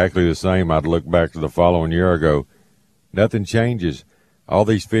was exactly the same. I'd look back to the following year, I go, nothing changes. All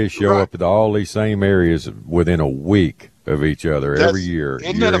these fish show up at all these same areas within a week of each other every year, year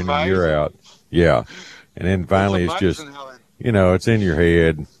in and year out. Yeah. And then finally it's just, it's in your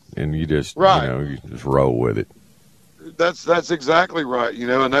head, and you just, you just roll with it. That's exactly right,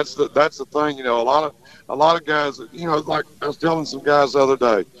 and that's the thing, a lot of guys, like I was telling some guys the other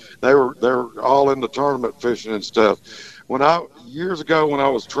day, they were all into tournament fishing and stuff. Years ago when I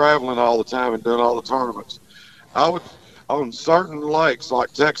was traveling all the time and doing all the tournaments, I would, on certain lakes,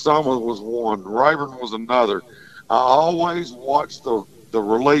 like Texoma was one, Rayburn was another, I always watched the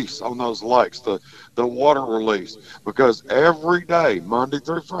release on those lakes, the water release, because every day, Monday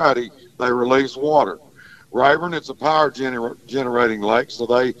through Friday, they release water. Rayburn, it's a power generating lake, so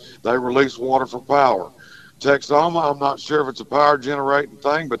they release water for power. Texoma, I'm not sure if it's a power generating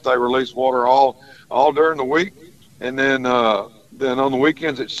thing, but they release water all during the week, and then on the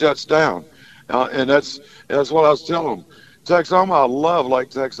weekends it shuts down. And that's what I was telling them. Texoma, I love Lake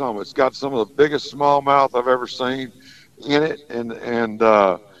Texoma. It's got some of the biggest smallmouth I've ever seen in it, and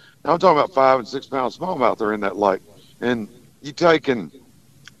I'm talking about 5 and 6 pound smallmouth are in that lake. And you take and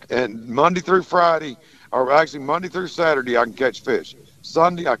Monday through Friday, or actually Monday through Saturday, I can catch fish.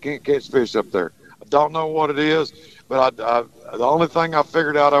 Sunday, I can't catch fish up there. I don't know what it is, but the only thing I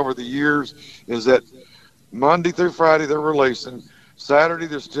figured out over the years is that Monday through Friday they're releasing. Saturday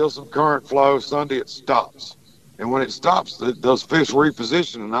there's still some current flow. Sunday it stops, and when it stops, those fish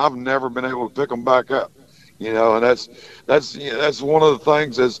reposition, and I've never been able to pick them back up. And that's one of the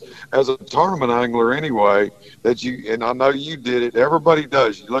things as a tournament angler anyway, that and I know you did it, everybody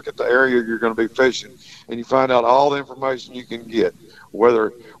does. You look at the area you're going to be fishing and you find out all the information you can get,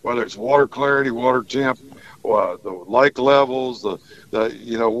 whether it's water clarity, water temp, the lake levels, the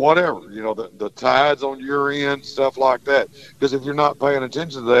whatever, the tides on your end, stuff like that. Because if you're not paying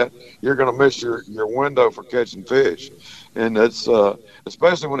attention to that, you're going to miss your window for catching fish. And that's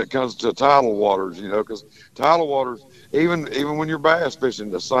especially when it comes to tidal waters, because tidal waters, even when you're bass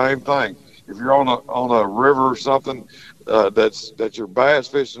fishing, the same thing. If you're on a river or something that you're bass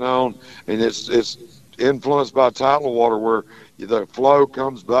fishing on, and it's influenced by tidal water, where the flow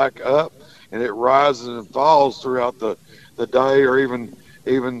comes back up and it rises and falls throughout the day, or even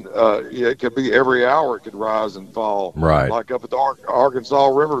it could be every hour it could rise and fall. Right. Like up at the Arkansas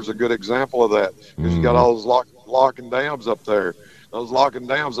River is a good example of that, because you got all those locking dams up there. Those locking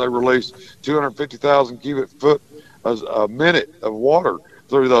dams, they release 250,000 cubic foot a minute of water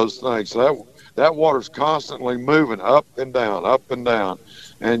through those things. So that water's constantly moving up and down,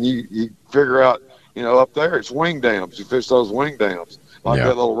 and you figure out, up there it's wing dams. You fish those wing dams, like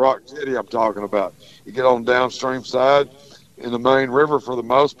that little rock jetty I'm talking about. You get on the downstream side in the main river for the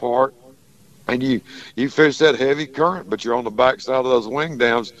most part, and you fish that heavy current, but you're on the back side of those wing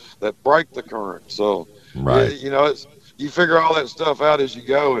dams that break the current. So, right. you figure all that stuff out as you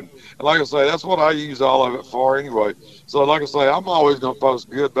go. And like I say, that's what I use all of it for anyway. So like I say, I'm always going to post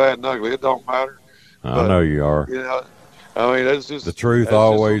good, bad, and ugly. It don't matter. I know you are. You know, I mean, it's just the truth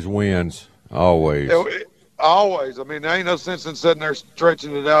always wins. Always. Always. I mean, there ain't no sense in sitting there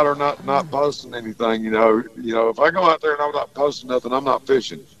stretching it out or not posting anything. You know, if I go out there and I'm not posting nothing, I'm not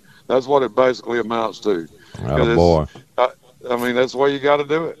fishing. That's what it basically amounts to. Oh boy. I mean, that's the way you got to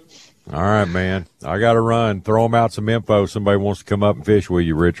do it. All right, man. I got to run. Throw them out some info. Somebody wants to come up and fish with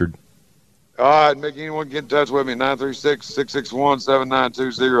you, Richard. All right, Mickey, anyone get in touch with me,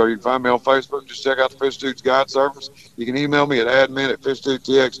 936-661-7920. You can find me on Facebook. Just check out the Fish Dudes Guide Service. You can email me at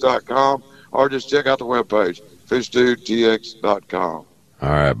admin@fishdudetx.com or just check out the webpage, fishdudetx.com. All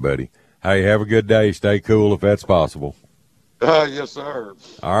right, buddy. Hey, have a good day. Stay cool if that's possible. Yes, sir.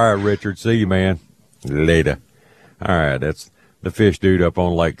 All right, Richard. See you, man. Later. All right, that's the Fish Dude up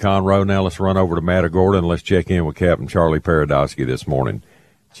on Lake Conroe. Now let's run over to Matagorda and let's check in with Captain Charlie Pardowski this morning.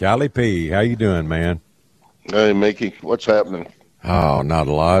 Charlie P., how you doing, man? Hey, Mickey, what's happening? Oh, not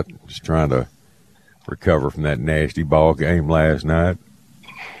a lot. Just trying to recover from that nasty ball game last night.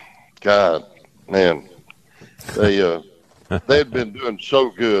 God, man, they had been doing so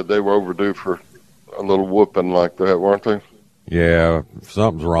good. They were overdue for a little whooping like that, weren't they? Yeah,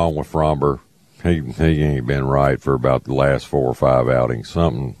 something's wrong with Fromber. He ain't been right for about the last 4 or 5 outings.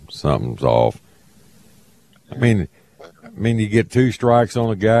 Something's off. I mean, you get 2 strikes on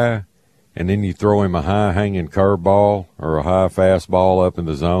a guy, and then you throw him a high-hanging curveball or a high fastball up in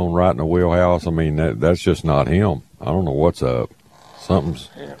the zone right in the wheelhouse. I mean, that's just not him. I don't know what's up. Something's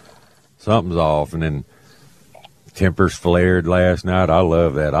off. And then tempers flared last night. I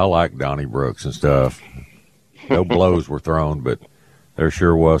love that. I like Donnie Brooks and stuff. No blows were thrown, but there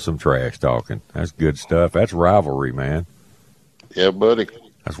sure was some trash talking. That's good stuff. That's rivalry, man. Yeah, buddy.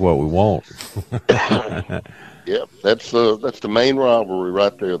 That's what we want. Yep, that's the main rivalry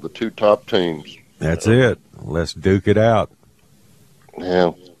right there, the 2 top teams. That's it. Let's duke it out.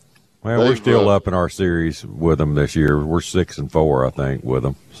 Yeah. Well, we're still up in our series with them this year. We're 6-4, I think, with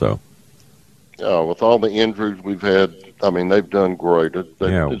them. So. Yeah, with all the injuries we've had, I mean, they've done great.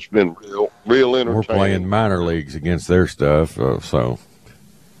 It's been real entertaining. We're playing minor leagues against their stuff, so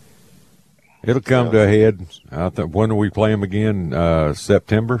it'll come to a head. When do we play them again?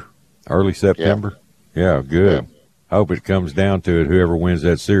 September? Early September? Yeah, good. Yeah. Hope it comes down to it. Whoever wins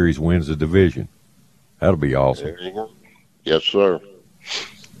that series wins the division. That'll be awesome. There you go. Yes, sir.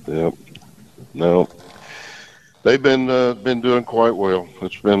 Yep. No, they've been doing quite well.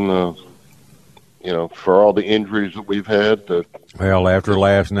 It's been, for all the injuries that we've had. Well, after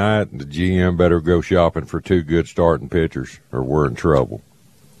last night, the GM better go shopping for 2 good starting pitchers, or we're in trouble.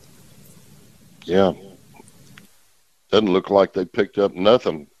 Yeah. Doesn't look like they picked up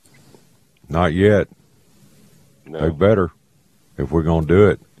nothing. Not yet. No. They better, if we're going to do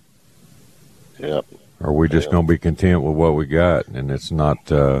it. Yep. Or are we just going to be content with what we got? And it's not,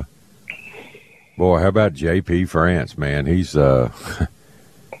 boy, how about J.P. France, man? He's, man,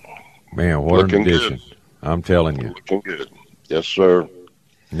 what an addition. Good. I'm telling you. Looking good. Yes, sir.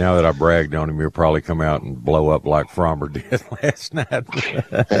 Now that I bragged on him, he'll probably come out and blow up like Fromber did last night.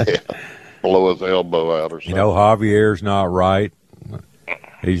 Blow his elbow out or something. Javier's not right.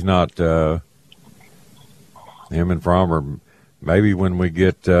 He's not, him and Fromber, maybe when we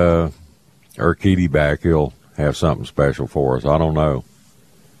get Urquidy back, he'll have something special for us. I don't know.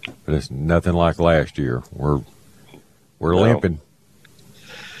 But it's nothing like last year. We're limping.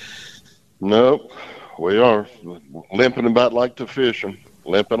 No, we are. Limping about like the fishing.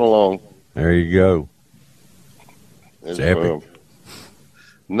 Limping along. There you go. It's epic.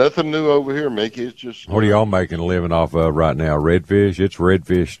 Nothing new over here, Mickey. It's just. What are y'all making a living off of right now? Redfish? It's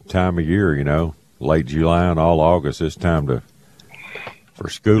redfish time of year, Late July and all August. It's time for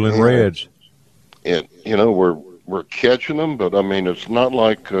schooling reds. And we're catching them, but I mean it's not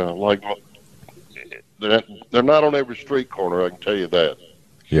like they're not on every street corner. I can tell you that.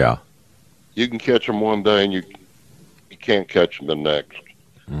 Yeah. You can catch them one day and you can't catch them the next.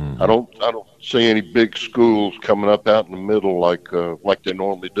 I don't see any big schools coming up out in the middle like they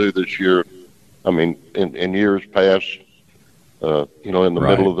normally do this year. I mean, in years past, in the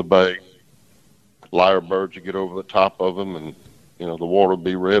middle of the bay, lyrebirds would get over the top of them, and the water would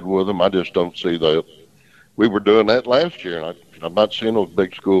be red with them. I just don't see that. We were doing that last year, and I'm not seeing those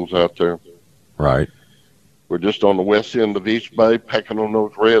big schools out there. Right. We're just on the west end of East Bay, pecking on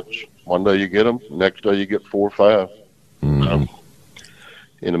those reds. One day you get them, next day you get 4 or 5. Mm-hmm.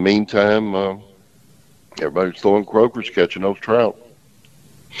 In the meantime, everybody's throwing croakers, catching those trout.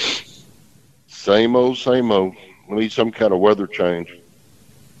 Same old, same old. We need some kind of weather change.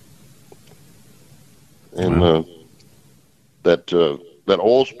 And that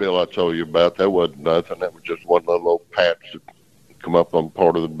oil spill I told you about, that wasn't nothing. That was just one little old patch that come up on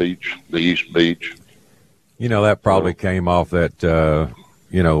part of the beach, the East Beach. That probably came off that,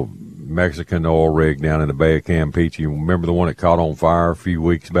 Mexican oil rig down in the Bay of Campeche. You remember the one that caught on fire a few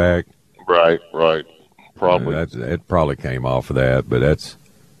weeks back? Right. Probably. It probably came off of that, but that's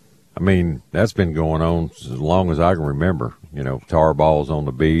been going on as long as I can remember. Tar balls on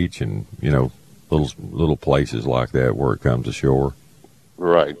the beach and, little places like that where it comes ashore.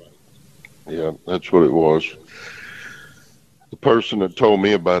 Right. Yeah, that's what it was. The person that told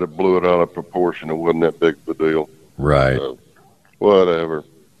me about it blew it out of proportion. It wasn't that big of a deal. Right. Whatever.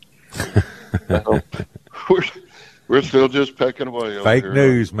 We're still just pecking away. Fake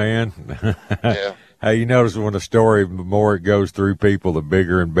news, man. Yeah. Hey, you notice when a story, the more it goes through people, the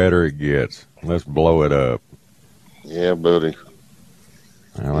bigger and better it gets. Let's blow it up. Yeah, buddy.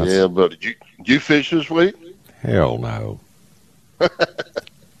 Did you fish this week? Hell no.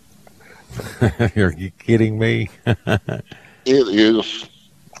 Are you kidding me? It is.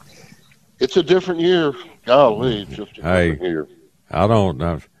 It's a different year. Golly, it's just a different year. I don't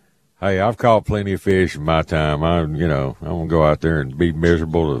know. Hey, I've caught plenty of fish in my time. I'm gonna go out there and be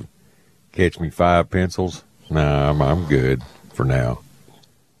miserable to catch me 5 pencils. Nah, I'm good for now.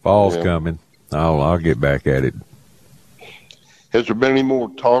 Fall's coming. I'll get back at it. Has there been any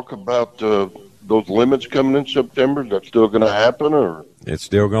more talk about those limits coming in September? Is that still going to happen, or it's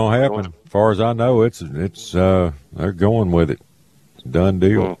still going to happen? As far as I know, it's they're going with it. It's a done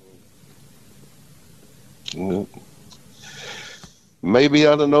deal. Maybe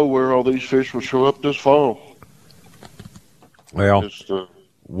out of nowhere, all these fish will show up this fall. Well,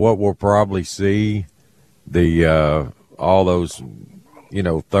 what we'll probably see, the all those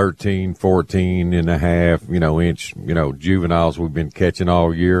 13, 14 and a half, inch, juveniles we've been catching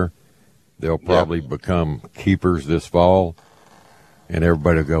all year, they'll probably become keepers this fall. And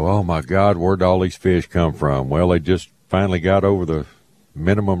everybody will go, oh, my God, where'd all these fish come from? Well, they just finally got over the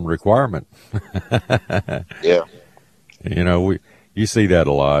minimum requirement. Yeah. You see that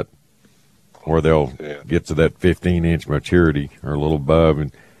a lot where they'll get to that 15-inch maturity or a little above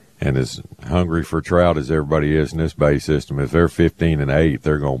and as hungry for trout as everybody is in this bay system. If they're 15 and 8,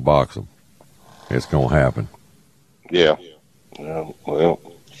 they're going to box them. It's going to happen. Yeah. Well,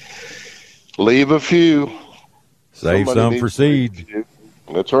 leave a few. Save some for seed.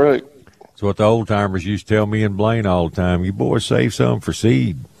 That's right. That's what the old timers used to tell me and Blaine all the time. You boys save some for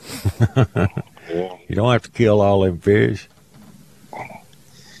seed. You don't have to kill all them fish.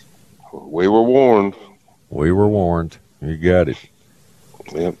 We were warned. We were warned. You got it.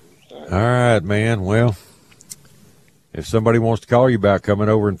 Yep. All right, man. Well, if somebody wants to call you about coming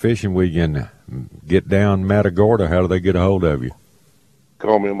over and fishing weekend, get down Matagorda, how do they get a hold of you?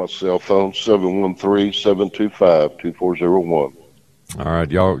 Call me on my cell phone, 713-725-2401. All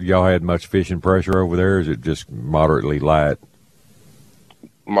right. Y'all had much fishing pressure over there, or is it just moderately light?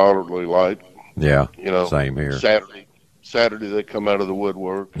 Moderately light. Yeah, same here. Saturday they come out of the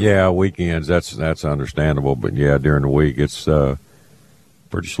woodwork. Yeah, weekends, that's understandable. But, yeah, during the week it's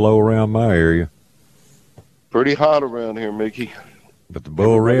pretty slow around my area. Pretty hot around here, Mickey. But the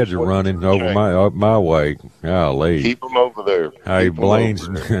bull reds are running over my way. Golly. Keep them over there. Hey, Blaine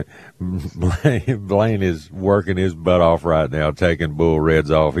is working his butt off right now, taking bull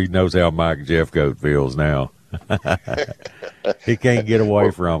reds off. He knows how Mike Jeffcoat feels now. He can't get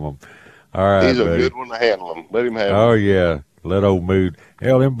away from them. All right, he's a buddy. good one to handle him. Let him have him. Oh, yeah. Let old Mood.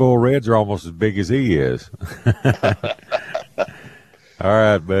 Hell, them bull reds are almost as big as he is. All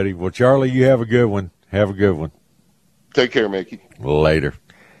right, buddy. Well, Charlie, you have a good one. Have a good one. Take care, Mickey. Later.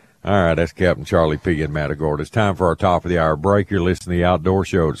 All right, that's Captain Charlie P. in Matagorda. It's time for our top of the hour break. You're listening to the Outdoor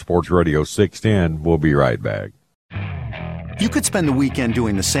Show at Sports Radio 610. We'll be right back. You could spend the weekend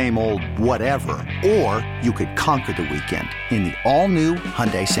doing the same old whatever, or you could conquer the weekend in the all-new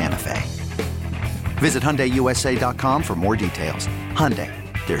Hyundai Santa Fe. Visit HyundaiUSA.com for more details. Hyundai,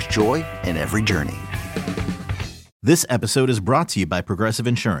 there's joy in every journey. This episode is brought to you by Progressive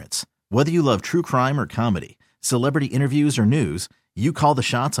Insurance. Whether you love true crime or comedy, celebrity interviews or news, you call the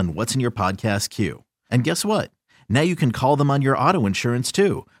shots on what's in your podcast queue. And guess what? Now you can call them on your auto insurance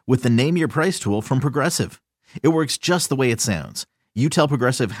too with the Name Your Price tool from Progressive. It works just the way it sounds. You tell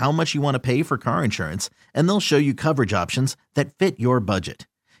Progressive how much you want to pay for car insurance, and they'll show you coverage options that fit your budget.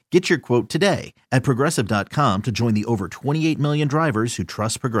 Get your quote today at Progressive.com to join the over 28 million drivers who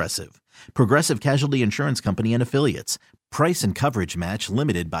trust Progressive. Progressive Casualty Insurance Company and Affiliates. Price and coverage match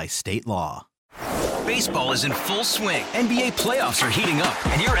limited by state law. Baseball is in full swing. NBA playoffs are heating up,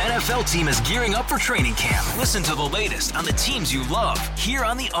 and your NFL team is gearing up for training camp. Listen to the latest on the teams you love here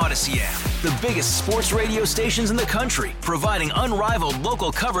on the Odyssey app. The biggest sports radio stations in the country, providing unrivaled local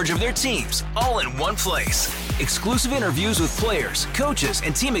coverage of their teams, all in one place. Exclusive interviews with players, coaches,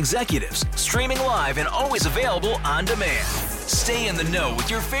 and team executives, streaming live and always available on demand. Stay in the know with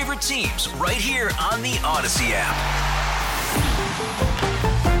your favorite teams right here on the Odyssey app.